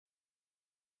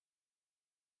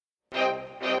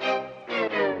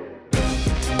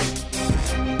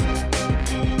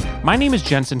My name is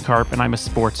Jensen Karp, and I'm a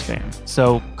sports fan.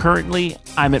 So currently,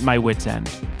 I'm at my wit's end.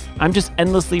 I'm just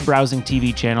endlessly browsing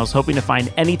TV channels, hoping to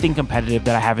find anything competitive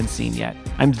that I haven't seen yet.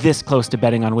 I'm this close to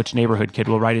betting on which neighborhood kid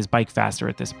will ride his bike faster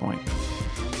at this point.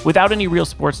 Without any real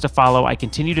sports to follow, I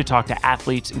continue to talk to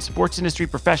athletes and sports industry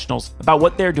professionals about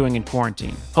what they're doing in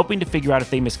quarantine, hoping to figure out if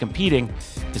they miss competing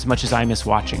as much as I miss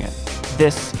watching it.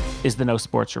 This is the No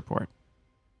Sports Report.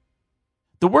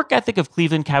 The work ethic of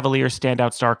Cleveland Cavaliers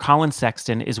standout star Collin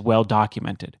Sexton is well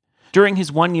documented. During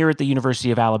his 1 year at the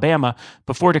University of Alabama,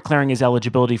 before declaring his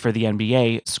eligibility for the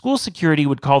NBA, school security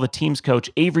would call the team's coach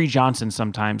Avery Johnson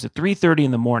sometimes at 3:30 in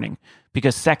the morning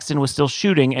because Sexton was still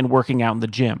shooting and working out in the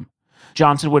gym.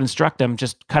 Johnson would instruct him,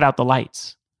 just cut out the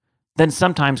lights. Then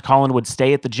sometimes Collin would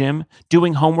stay at the gym,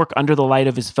 doing homework under the light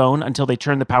of his phone until they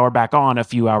turned the power back on a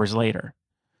few hours later.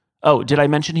 Oh, did I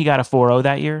mention he got a 4.0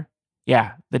 that year?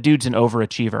 Yeah, the dude's an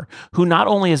overachiever, who not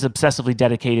only has obsessively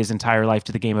dedicated his entire life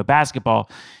to the game of basketball,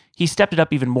 he stepped it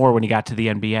up even more when he got to the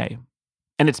NBA.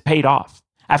 And it's paid off.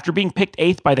 After being picked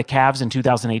 8th by the Cavs in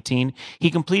 2018,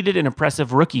 he completed an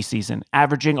impressive rookie season,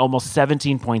 averaging almost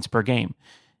 17 points per game.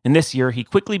 And this year, he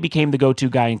quickly became the go-to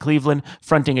guy in Cleveland,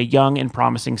 fronting a young and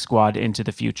promising squad into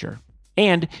the future.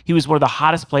 And he was one of the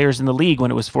hottest players in the league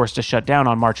when it was forced to shut down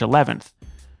on March 11th.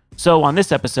 So on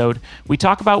this episode, we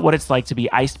talk about what it's like to be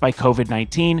iced by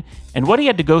COVID-19 and what he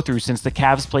had to go through since the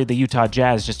Cavs played the Utah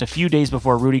Jazz just a few days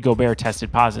before Rudy Gobert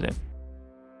tested positive.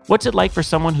 What's it like for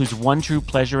someone whose one true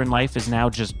pleasure in life is now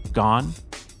just gone?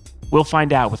 We'll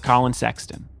find out with Collin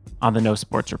Sexton on the No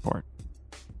Sports Report.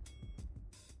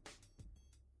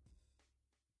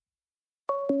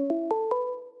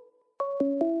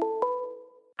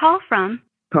 Call from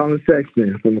Collin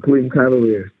Sexton from the Cleveland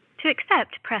Cavaliers. To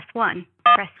accept, press 1.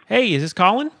 Hey, is this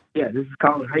Collin? Yeah, this is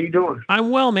Collin. How you doing?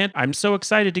 I'm well, man. I'm so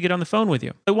excited to get on the phone with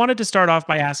you. I wanted to start off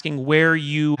by asking where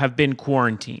you have been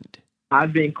quarantined.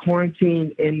 I've been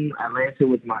quarantined in Atlanta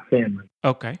with my family.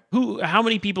 Okay. How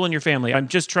many people in your family? I'm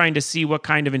just trying to see what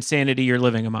kind of insanity you're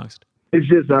living amongst. It's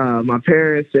just my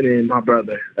parents and then my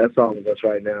brother. That's all of us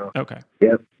right now. Okay.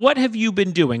 Yep. What have you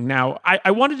been doing? Now,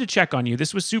 I wanted to check on you.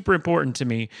 This was super important to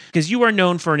me because you are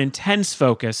known for an intense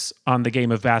focus on the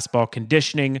game of basketball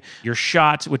conditioning, your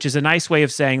shot, which is a nice way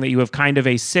of saying that you have kind of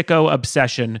a sicko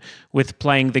obsession with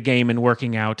playing the game and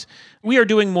working out. We are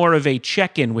doing more of a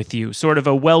check-in with you, sort of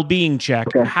a well-being check.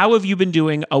 Okay. How have you been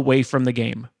doing away from the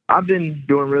game? I've been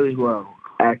doing really well,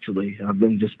 actually. I've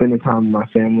been just spending time with my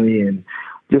family, and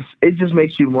it just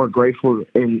makes you more grateful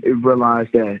and realize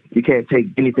that you can't take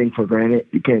anything for granted.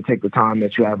 You can't take the time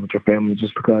that you have with your family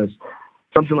just because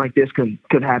something like this could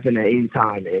happen at any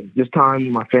time. And just time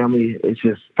with my family is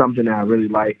just something that I really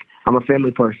like. I'm a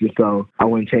family person, so I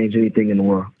wouldn't change anything in the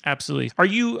world. Absolutely. Are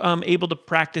you able to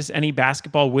practice any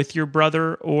basketball with your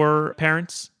brother or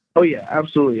parents? Oh, yeah,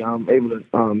 absolutely. I'm able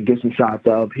to get some shots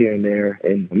up here and there.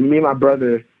 And me and my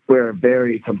brother, we're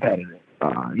very competitive.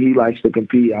 He likes to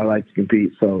compete. I like to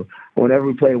compete. So whenever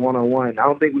we play one-on-one, I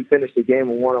don't think we finished the game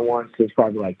of one-on-one since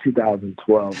probably like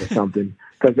 2012 or something.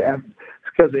 Because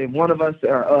if one of us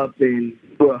are up, then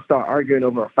we'll start arguing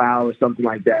over a foul or something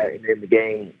like that, and then the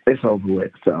game, it's over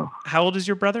with. So. How old is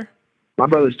your brother? My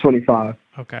brother's 25.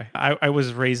 Okay. I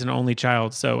was raised an only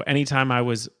child, so anytime I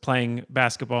was playing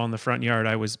basketball in the front yard,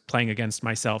 I was playing against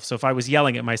myself. So if I was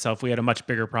yelling at myself, we had a much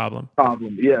bigger problem.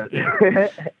 Yeah.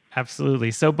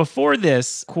 Absolutely. So before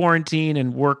this quarantine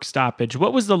and work stoppage,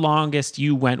 what was the longest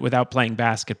you went without playing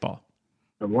basketball?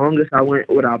 The longest I went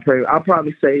without playing, I'll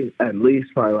probably say at least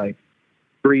probably like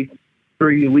three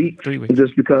weeks. 3 weeks.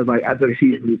 Just because like after the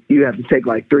season, you have to take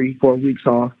like 3-4 weeks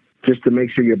off just to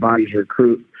make sure your body's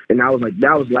recruit. And that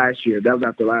was last year. That was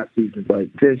after last season. But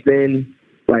since then,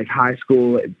 like high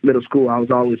school, middle school, I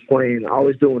was always playing,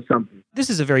 always doing something. This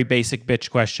is a very basic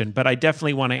bitch question, but I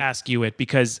definitely want to ask you it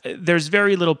because there's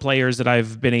very little players that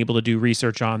I've been able to do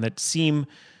research on that seem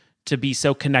to be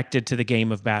so connected to the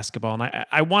game of basketball. And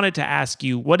I wanted to ask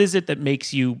you, what is it that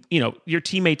makes you, your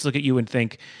teammates look at you and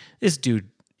think, this dude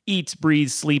eats,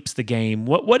 breathes, sleeps the game.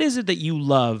 What is it that you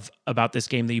love about this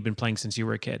game that you've been playing since you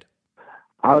were a kid?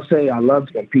 I'll say I love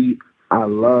to compete. I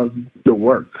love the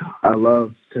work. I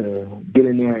love to get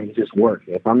in there and just work.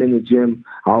 If I'm in the gym,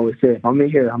 I always say, if I'm in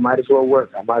here, I might as well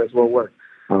work.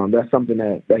 That's something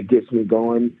that gets me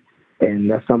going,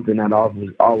 and that's something that I've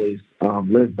always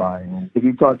lived by. And if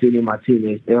you talk to any of my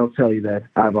teammates, they'll tell you that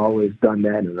I've always done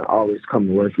that, and I always come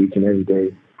to work each and every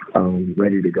day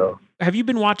ready to go. Have you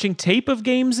been watching tape of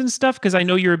games and stuff? Because I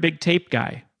know you're a big tape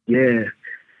guy. Yeah.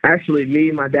 Actually,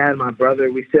 me, my dad, and my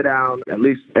brother, we sit down at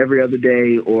least every other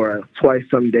day or twice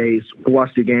some days to watch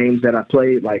the games that I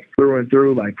played, like through and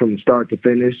through, like from start to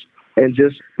finish. and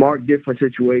just mark different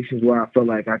situations where I felt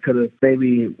like I could have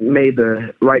maybe made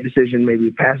the right decision,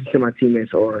 maybe pass it to my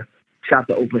teammates or shot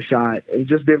the open shot, and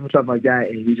just different stuff like that.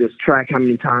 And you just track how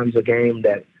many times a game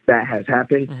that has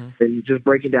happened, and just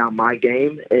breaking down my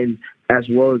game and as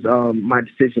well as my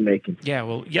decision making. Yeah,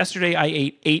 well, yesterday I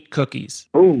ate 8 cookies.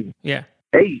 Ooh. Yeah.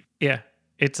 8? Yeah.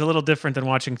 It's a little different than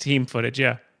watching team footage,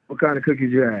 yeah. What kind of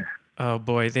cookies you had? Oh,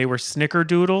 boy. They were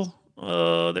snickerdoodle.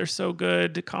 Oh, they're so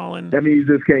good, Collin. That means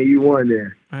you just can't eat one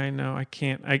there. I know. I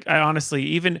can't. I honestly,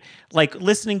 even like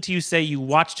listening to you say you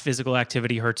watched physical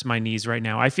activity hurts my knees right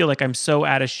now. I feel like I'm so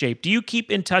out of shape. Do you keep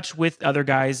in touch with other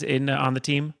guys on the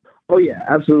team? Oh, yeah,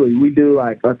 absolutely. We do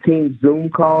like a team Zoom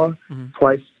call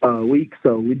twice a week.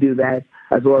 So we do that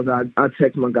as well as I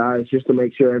text my guys just to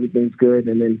make sure everything's good.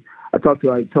 And then I talk to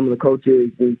like some of the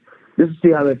coaches and just to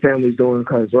see how their family's doing,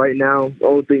 because right now, the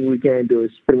only thing we can do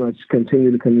is pretty much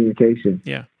continue the communication.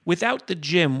 Yeah. Without the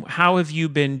gym, how have you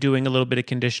been doing a little bit of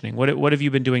conditioning? What have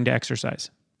you been doing to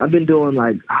exercise? I've been doing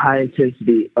like high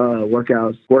intensity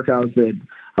workouts that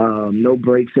no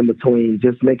breaks in between,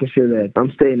 just making sure that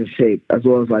I'm staying in shape, as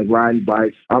well as like riding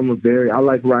bikes. I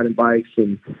like riding bikes,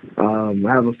 and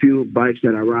I have a few bikes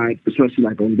that I ride, especially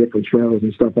like on different trails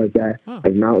and stuff like that,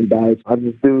 like mountain bikes. I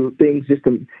just do things just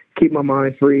to keep my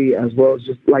mind free, as well as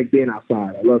just like being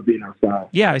outside. I love being outside.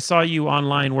 Yeah, I saw you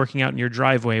online working out in your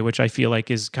driveway, which I feel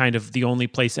like is kind of the only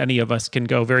place any of us can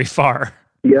go very far.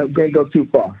 Yeah, can't go too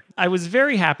far. I was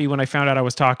very happy when I found out I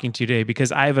was talking to you today,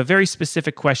 because I have a very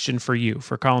specific question for you,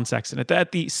 for Collin Sexton.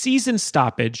 At the season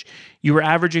stoppage, you were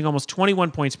averaging almost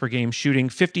 21 points per game, shooting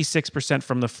 56%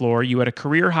 from the floor. You had a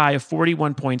career high of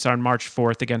 41 points on March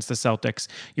 4th against the Celtics.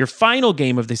 Your final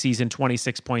game of the season,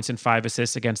 26 points and 5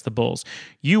 assists against the Bulls.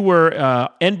 You were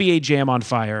NBA Jam on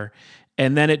fire,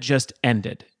 and then it just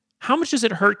ended. How much does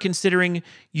it hurt considering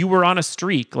you were on a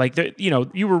streak? Like,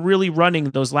 you were really running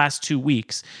those last 2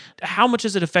 weeks. How much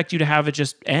does it affect you to have it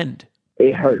just end?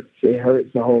 It hurts. It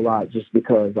hurts a whole lot just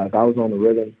because, like, I was on the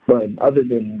rhythm. But other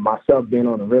than myself being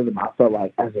on the rhythm, I felt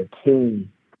like as a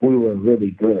team, we were really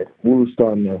good. We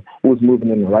was moving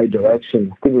in the right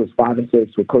direction. I think it was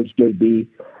 5-6 with Coach JB,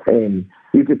 and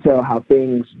you could tell how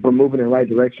things were moving in the right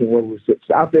direction where we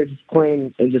were out there just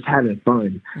playing and just having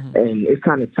fun. And it's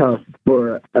kind of tough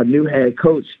for a new head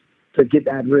coach to get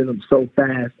that rhythm so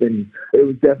fast. And it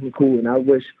was definitely cool. And I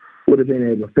wish would have been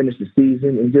able to finish the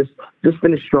season and just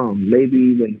finish strong. Maybe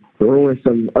even ruin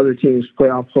some other teams'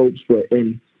 playoff hopes,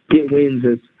 and get wins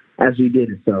as we did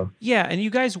it. So yeah, and you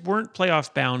guys weren't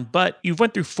playoff bound, but you've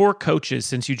went through 4 coaches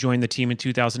since you joined the team in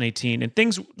 2018, and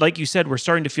things, like you said, were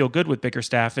starting to feel good with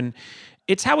Bickerstaff, and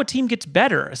it's how a team gets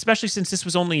better, especially since this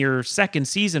was only your second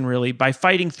season, really, by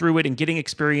fighting through it and getting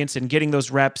experience and getting those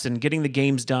reps and getting the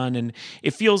games done. And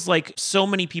it feels like so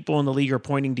many people in the league are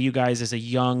pointing to you guys as a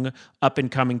young,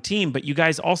 up-and-coming team, but you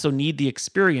guys also need the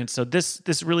experience. So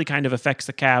this really kind of affects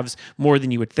the Cavs more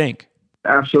than you would think.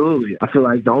 Absolutely. I feel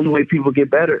like the only way people get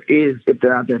better is if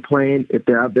they're out there playing, if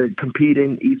they're out there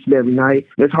competing each and every night.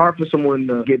 It's hard for someone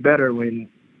to get better when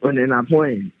they're not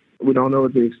playing. We don't know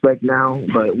what to expect now,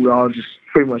 but we're all just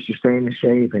pretty much just staying in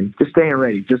shape and just staying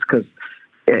ready, just because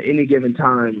at any given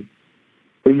time,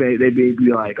 they'd be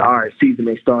like, all right, season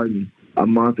may start in a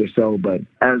month or so, but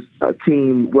as a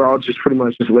team, we're all just pretty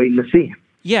much just waiting to see.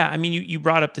 Yeah, I mean, you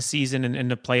brought up the season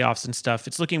and the playoffs and stuff.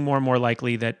 It's looking more and more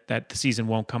likely that the season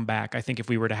won't come back, I think, if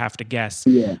we were to have to guess.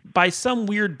 Yeah. By some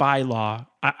weird bylaw,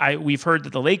 we've heard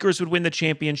that the Lakers would win the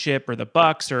championship or the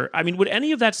Bucks, would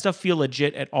any of that stuff feel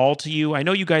legit at all to you? I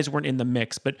know you guys weren't in the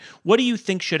mix, but what do you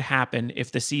think should happen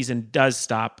if the season does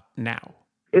stop now?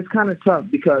 It's kind of tough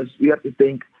because you have to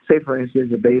think, say, for instance,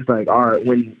 the base, like, all right,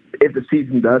 if the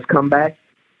season does come back,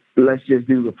 let's just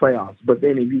do the playoffs. But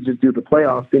then if you just do the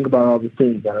playoffs, think about all the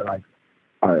teams that are like,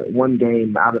 all right, 1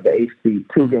 game out of the 8th seed,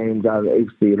 2 games out of the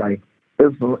 8th seed. Like,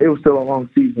 it was still a long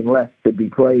season left to be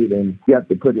played, and you have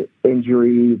to put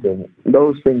injuries and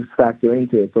those things factor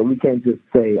into it. So we can't just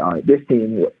say, all right, this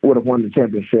team would have won the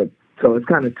championship. So it's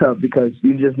kind of tough because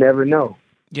you just never know.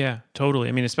 Yeah, totally.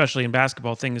 I mean, especially in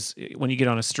basketball, things, when you get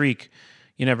on a streak,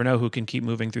 you never know who can keep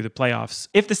moving through the playoffs.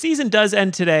 If the season does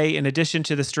end today, in addition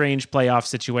to the strange playoff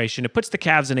situation, it puts the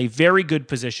Cavs in a very good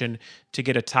position to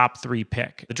get a top 3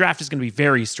 pick. The draft is going to be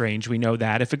very strange. We know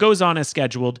that. If it goes on as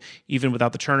scheduled, even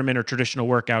without the tournament or traditional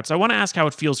workouts, I want to ask how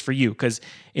it feels for you, because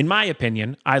in my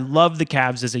opinion, I love the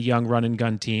Cavs as a young run and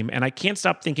gun team, and I can't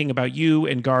stop thinking about you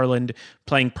and Garland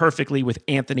playing perfectly with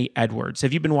Anthony Edwards.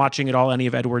 Have you been watching at all any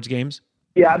of Edwards' games?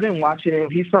 Yeah, I've been watching him.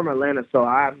 He's from Atlanta, so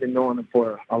I've been knowing him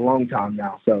for a long time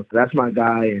now. So that's my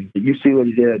guy. And you see what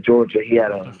he did at Georgia. He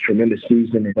had a tremendous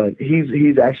season. But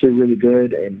he's actually really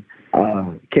good, and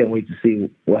can't wait to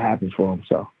see what happens for him.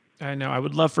 So I know. I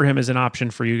would love for him as an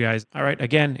option for you guys. All right.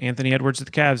 Again, Anthony Edwards at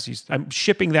the Cavs. I'm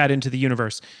shipping that into the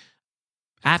universe.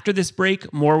 After this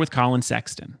break, more with Collin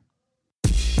Sexton.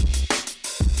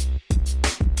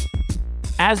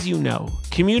 As you know,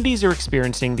 communities are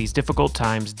experiencing these difficult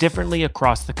times differently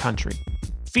across the country.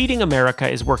 Feeding America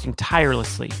is working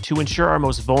tirelessly to ensure our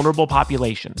most vulnerable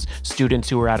populations, students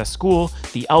who are out of school,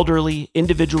 the elderly,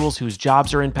 individuals whose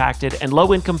jobs are impacted, and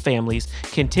low-income families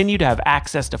continue to have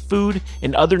access to food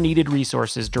and other needed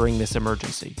resources during this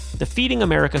emergency. The Feeding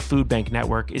America Food Bank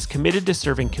Network is committed to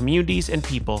serving communities and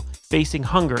people facing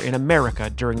hunger in America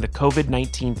during the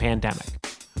COVID-19 pandemic.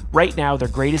 Right now, their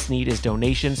greatest need is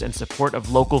donations and support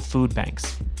of local food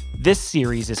banks. This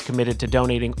series is committed to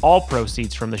donating all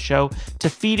proceeds from the show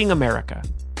to Feeding America,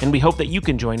 and we hope that you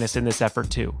can join us in this effort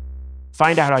too.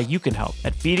 Find out how you can help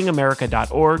at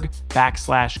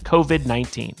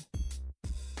feedingamerica.org/COVID-19.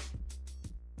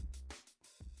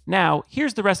 Now,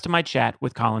 here's the rest of my chat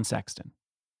with Collin Sexton.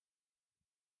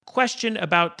 Question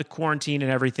about the quarantine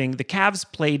and everything. The Cavs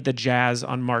played the Jazz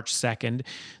on March 2nd.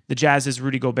 The Jazz's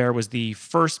Rudy Gobert was the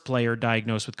first player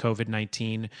diagnosed with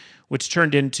COVID-19, which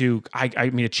turned into,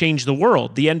 it changed the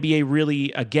world. The NBA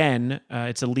really, again,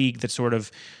 it's a league that sort of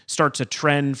starts a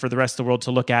trend for the rest of the world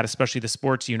to look at, especially the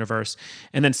sports universe.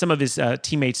 And then some of his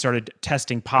teammates started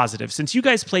testing positive. Since you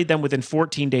guys played them within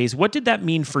 14 days, what did that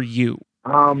mean for you?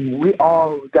 We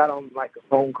all got on like a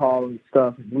phone call and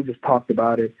stuff, and we just talked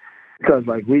about it. Because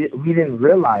we didn't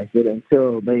realize it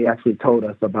until they actually told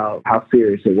us about how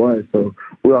serious it was. So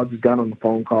we all just got on the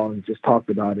phone call and just talked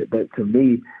about it. But to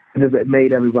me, it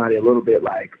made everybody a little bit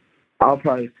I'll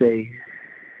probably say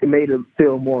it made it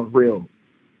feel more real.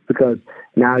 Because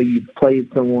now you've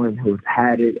played someone who's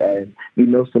had it and you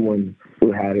know someone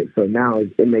who had it. So now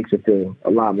it makes it feel a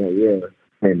lot more real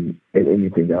than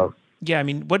anything else. Yeah,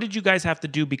 what did you guys have to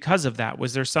do because of that?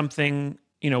 Was there something...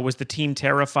 was the team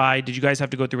terrified? Did you guys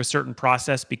have to go through a certain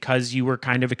process because you were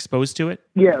kind of exposed to it?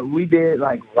 Yeah, we did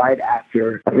right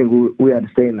after. I think we had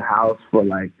to stay in the house for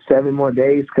 7 more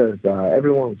days because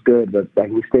everyone was good, but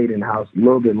we stayed in the house a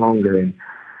little bit longer, and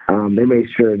they made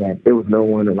sure that there was no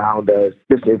one around us.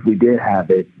 Just if we did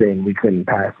have it, then we couldn't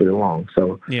pass it along.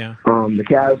 So yeah, the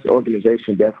Cavs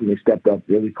organization definitely stepped up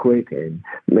really quick and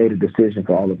made a decision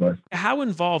for all of us. How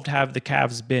involved have the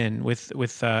Cavs been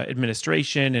with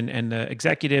administration and the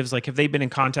executives? Have they been in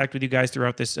contact with you guys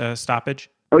throughout this stoppage?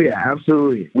 Oh, yeah,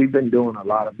 absolutely. We've been doing a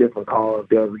lot of different calls.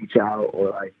 They'll reach out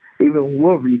or even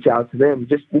we'll reach out to them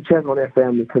just to check on their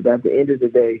family because at the end of the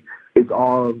day, it's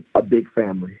all a big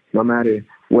family. No matter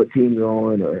what team you're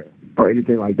on or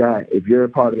anything like that, if you're a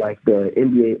part of the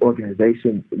NBA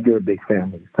organization, you're a big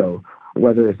family. So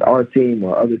whether it's our team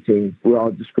or other teams, we're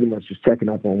all just pretty much just checking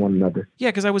up on one another. Yeah,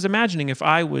 because I was imagining if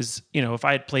I was, if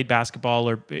I had played basketball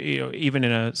or even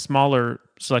in a smaller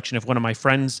selection, if one of my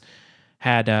friends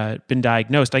had been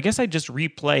diagnosed, I guess I'd just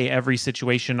replay every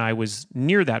situation I was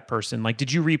near that person.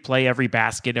 Did you replay every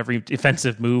basket, every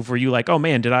defensive move? Were you oh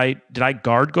man, did I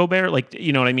guard Gobert?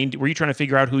 You know what I mean? Were you trying to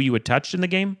figure out who you had touched in the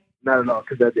game? Not at all,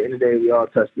 because at the end of the day, we all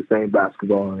touched the same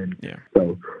basketball, and yeah.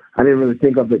 So I didn't really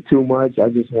think of it too much. I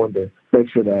just wanted to make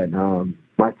sure that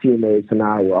my teammates and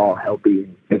I were all healthy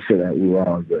and make sure that we were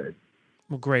all good.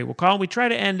 Well, great. Well, Collin, we try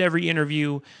to end every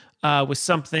interview with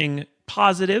something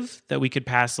positive that we could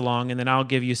pass along, and then I'll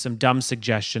give you some dumb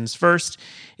suggestions. First,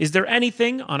 is there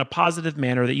anything on a positive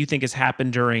manner that you think has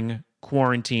happened during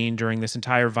quarantine, during this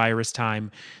entire virus time,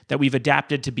 that we've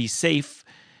adapted to be safe,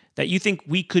 that you think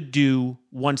we could do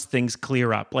once things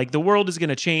clear up? The world is going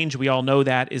to change. We all know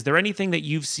that. Is there anything that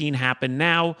you've seen happen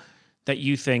now that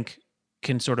you think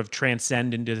can sort of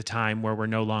transcend into the time where we're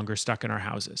no longer stuck in our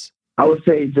houses? I would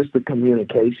say just the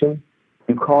communication.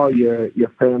 You call your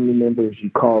family members, you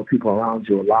call people around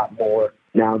you a lot more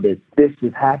now that this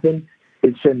has happened.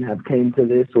 It shouldn't have came to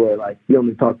this where you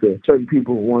only talk to certain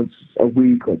people once a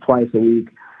week or twice a week,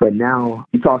 but now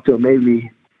you talk to them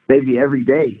maybe every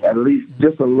day, at least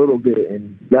just a little bit,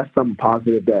 and that's something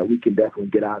positive that we can definitely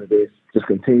get out of this. Just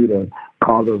continue to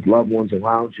call those loved ones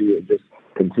around you and just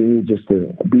continue just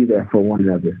to be there for one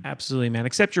another. Absolutely, man.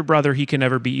 Except your brother, he can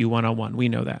never beat you one-on-one. We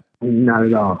know that. Not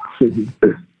at all.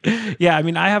 Yeah,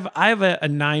 I have a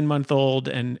 9-month-old,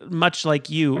 and much like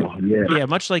you,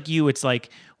 much like you, it's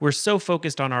we're so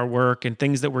focused on our work and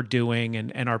things that we're doing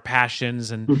and our passions,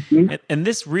 and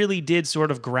this really did sort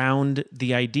of ground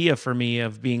the idea for me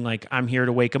of being I'm here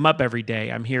to wake him up every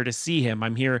day. I'm here to see him.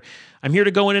 I'm here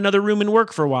to go in another room and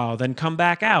work for a while, then come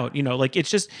back out.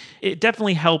 It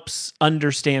definitely helps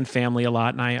understand family a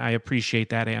lot, and I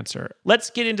appreciate that answer. Let's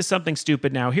get into something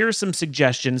stupid now. Here are some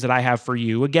suggestions that I have for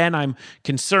you. Again, I'm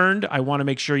concerned concerned. I want to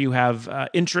make sure you have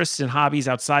interests and hobbies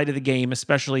outside of the game,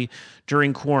 especially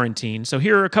during quarantine. So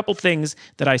here are a couple things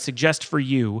that I suggest for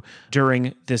you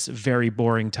during this very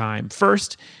boring time.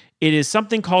 First, it is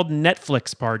something called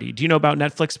Netflix Party. Do you know about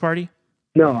Netflix Party?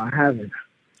 No, I haven't.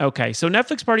 Okay, so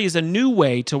Netflix Party is a new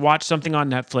way to watch something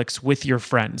on Netflix with your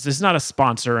friends. This is not a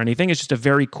sponsor or anything. It's just a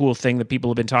very cool thing that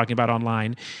people have been talking about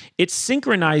online. It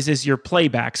synchronizes your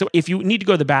playback. So if you need to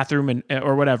go to the bathroom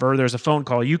or whatever, there's a phone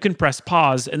call, you can press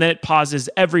pause, and then it pauses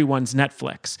everyone's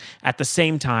Netflix at the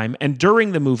same time. And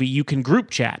during the movie, you can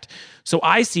group chat. So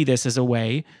I see this as a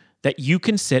way that you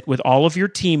can sit with all of your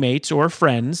teammates or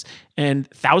friends and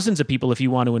thousands of people if you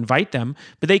want to invite them,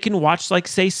 but they can watch, like,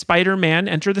 say, Spider-Man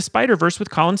Enter the Spider-Verse with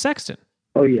Collin Sexton.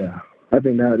 Oh, yeah. I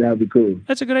think that would be cool.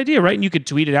 That's a good idea, right? And you could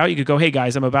tweet it out. You could go, hey,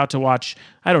 guys, I'm about to watch,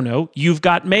 I don't know, You've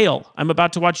Got Mail. I'm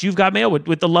about to watch You've Got Mail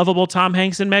with the lovable Tom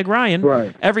Hanks and Meg Ryan.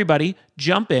 Right. Everybody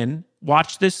jump in,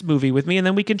 watch this movie with me, and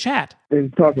then we can chat.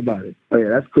 And talk about it. Oh, yeah,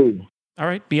 that's cool. All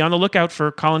right. Be on the lookout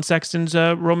for Collin Sexton's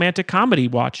romantic comedy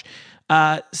watch.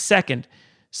 Second,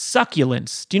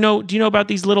 succulents. Do you know about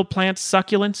these little plants,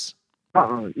 succulents?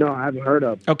 No, I haven't heard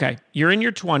of them. Okay. You're in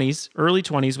your 20s, early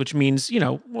 20s, which means,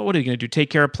 what are you going to do? Take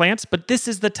care of plants? But this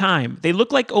is the time. They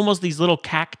look like almost these little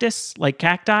cactus, like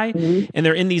cacti, and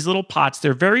they're in these little pots.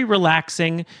 They're very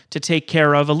relaxing to take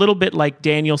care of, a little bit like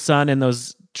Daniel-san and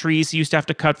those trees he used to have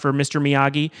to cut for Mr.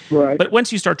 Miyagi. Right. But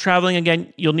once you start traveling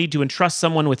again, you'll need to entrust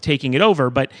someone with taking it over.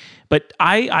 But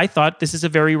I thought this is a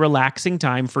very relaxing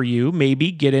time for you. Maybe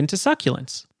get into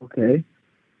succulents. Okay.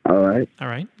 All right.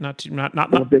 Not think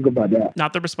about that.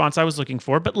 Not the response I was looking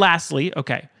for. But lastly,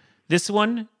 okay, this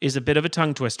one is a bit of a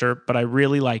tongue twister, but I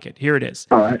really like it. Here it is.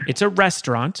 All right. It's a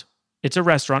restaurant,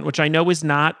 which I know is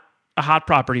not a hot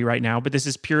property right now, but this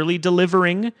is purely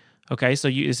delivering. Okay, so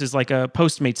this is like a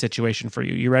Postmate situation for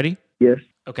you. You ready? Yes.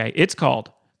 Okay, it's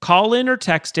called Call-In or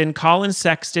Text-In, Collin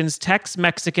Sexton's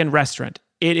Tex-Mexican Restaurant.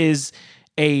 It is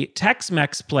a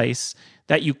Tex-Mex place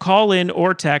that you call in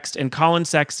or text, and Collin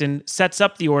Sexton sets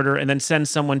up the order and then sends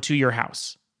someone to your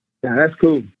house. Yeah, that's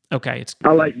cool. Okay,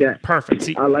 I like that. Perfect.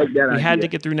 See, I like that idea. We had to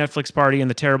get through Netflix Party and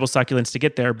the terrible succulents to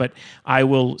get there, but I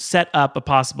will set up a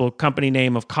possible company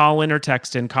name of Call-In or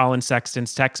Text-In, Collin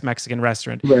Sexton's Tex-Mexican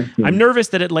Restaurant. I'm nervous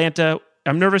in Atlanta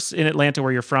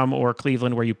where you're from, or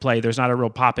Cleveland where you play. There's not a real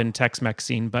pop-in Tex-Mex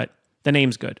scene, but the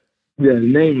name's good. Yeah, the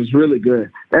name is really good.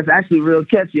 That's actually real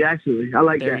catchy, actually. I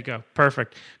like that. There you go.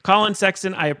 Perfect. Collin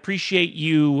Sexton, I appreciate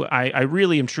you. I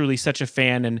really am truly such a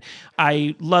fan, and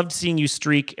I loved seeing you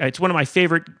streak. It's one of my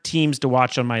favorite teams to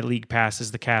watch on my league pass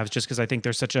is the Cavs, just because I think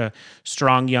they're such a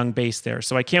strong young base there.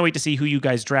 So I can't wait to see who you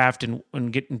guys draft and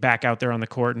getting back out there on the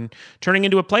court and turning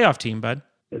into a playoff team, bud.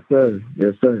 Yes, sir.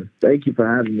 Yes, sir. Thank you for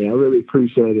having me. I really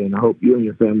appreciate it, and I hope you and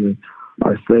your family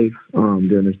are safe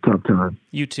during this tough time.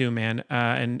 You too, man.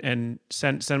 And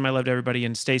send my love to everybody,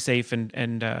 and stay safe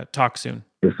and talk soon.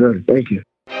 Yes, sir. Thank you.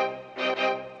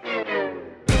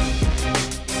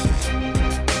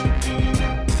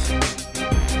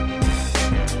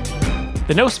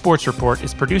 The No Sports Report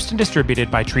is produced and distributed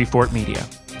by Treefort Media.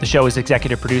 The show is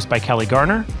executive produced by Kelly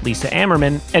Garner, Lisa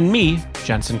Ammerman, and me,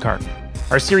 Jensen Carton.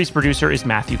 Our series producer is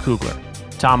Matthew Kugler.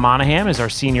 Tom Monahan is our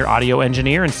senior audio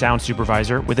engineer and sound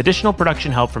supervisor, with additional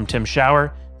production help from Tim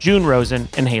Schauer, June Rosen,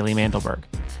 and Haley Mandelberg,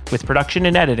 with production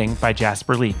and editing by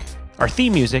Jasper Leak. Our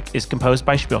theme music is composed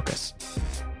by Spilkus.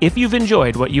 If you've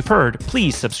enjoyed what you've heard,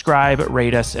 please subscribe,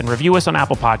 rate us, and review us on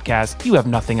Apple Podcasts. You have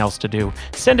nothing else to do.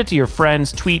 Send it to your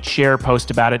friends, tweet, share,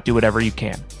 post about it, do whatever you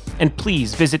can. And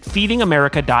please visit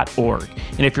feedingamerica.org.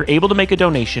 And if you're able to make a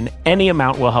donation, any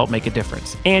amount will help make a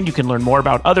difference. And you can learn more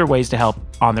about other ways to help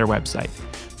on their website.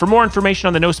 For more information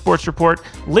on the No Sports Report,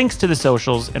 links to the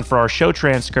socials, and for our show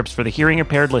transcripts for the hearing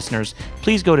impaired listeners,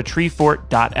 please go to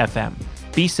treefort.fm.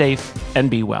 Be safe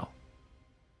and be well.